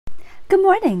Good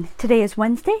morning. Today is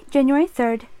Wednesday, January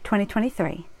 3rd,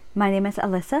 2023. My name is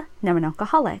Alyssa, now an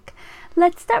alcoholic.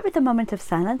 Let's start with a moment of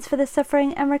silence for the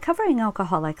suffering and recovering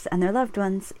alcoholics and their loved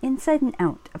ones inside and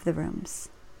out of the rooms.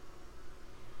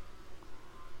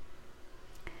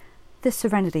 The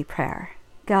Serenity Prayer.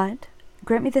 God,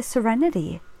 grant me the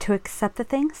serenity to accept the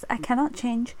things I cannot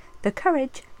change, the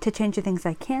courage to change the things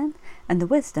I can, and the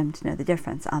wisdom to know the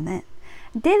difference. Amen.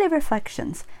 Daily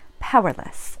Reflections.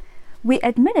 Powerless. We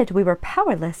admitted we were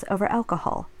powerless over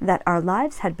alcohol, that our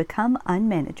lives had become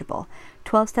unmanageable.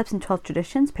 12 Steps and 12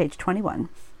 Traditions, page 21.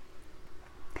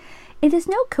 It is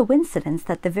no coincidence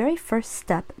that the very first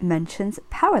step mentions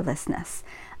powerlessness.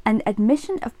 An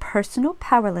admission of personal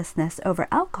powerlessness over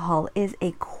alcohol is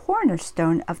a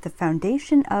cornerstone of the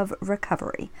foundation of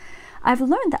recovery. I've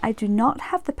learned that I do not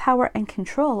have the power and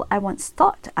control I once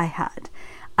thought I had.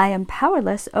 I am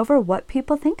powerless over what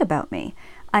people think about me.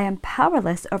 I am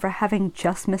powerless over having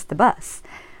just missed the bus.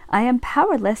 I am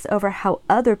powerless over how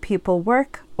other people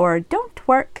work or don't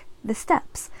work the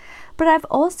steps. But I've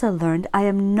also learned I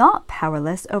am not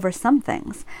powerless over some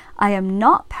things. I am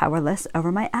not powerless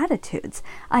over my attitudes.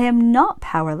 I am not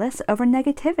powerless over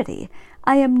negativity.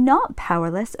 I am not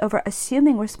powerless over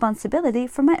assuming responsibility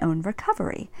for my own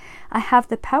recovery. I have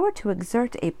the power to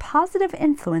exert a positive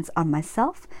influence on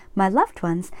myself, my loved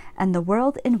ones, and the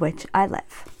world in which I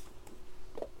live.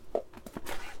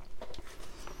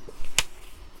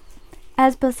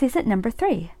 As Bill sees it, number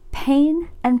 3, pain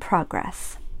and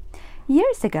progress.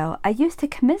 Years ago, I used to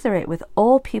commiserate with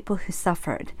all people who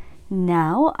suffered.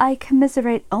 Now, I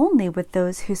commiserate only with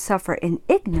those who suffer in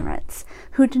ignorance,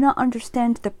 who do not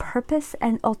understand the purpose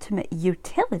and ultimate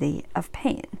utility of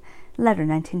pain. Letter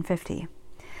 1950.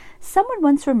 Someone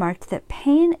once remarked that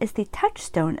pain is the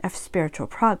touchstone of spiritual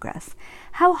progress.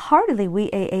 How heartily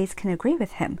we AAs can agree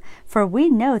with him, for we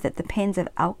know that the pains of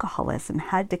alcoholism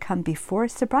had to come before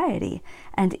sobriety,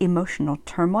 and emotional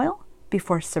turmoil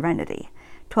before serenity.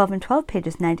 12 and 12,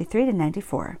 pages 93 to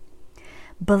 94.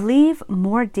 Believe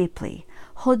more deeply.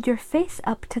 Hold your face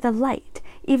up to the light,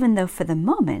 even though for the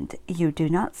moment you do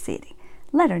not see it.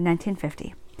 Letter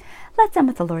 1950. Let's end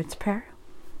with the Lord's Prayer.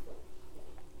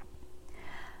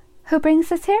 Who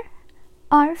brings us here?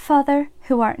 Our Father,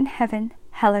 who art in heaven,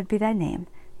 hallowed be thy name.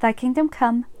 Thy kingdom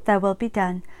come, thy will be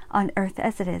done, on earth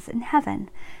as it is in heaven.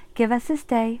 Give us this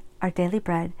day our daily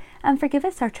bread, and forgive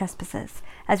us our trespasses,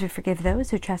 as we forgive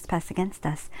those who trespass against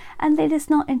us. And lead us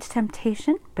not into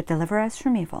temptation, but deliver us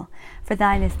from evil. For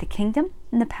thine is the kingdom,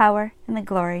 and the power, and the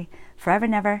glory, forever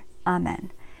and ever.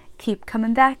 Amen. Keep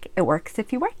coming back. It works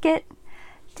if you work it.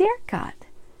 Dear God,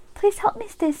 please help me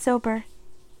stay sober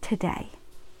today.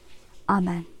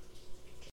 Amen.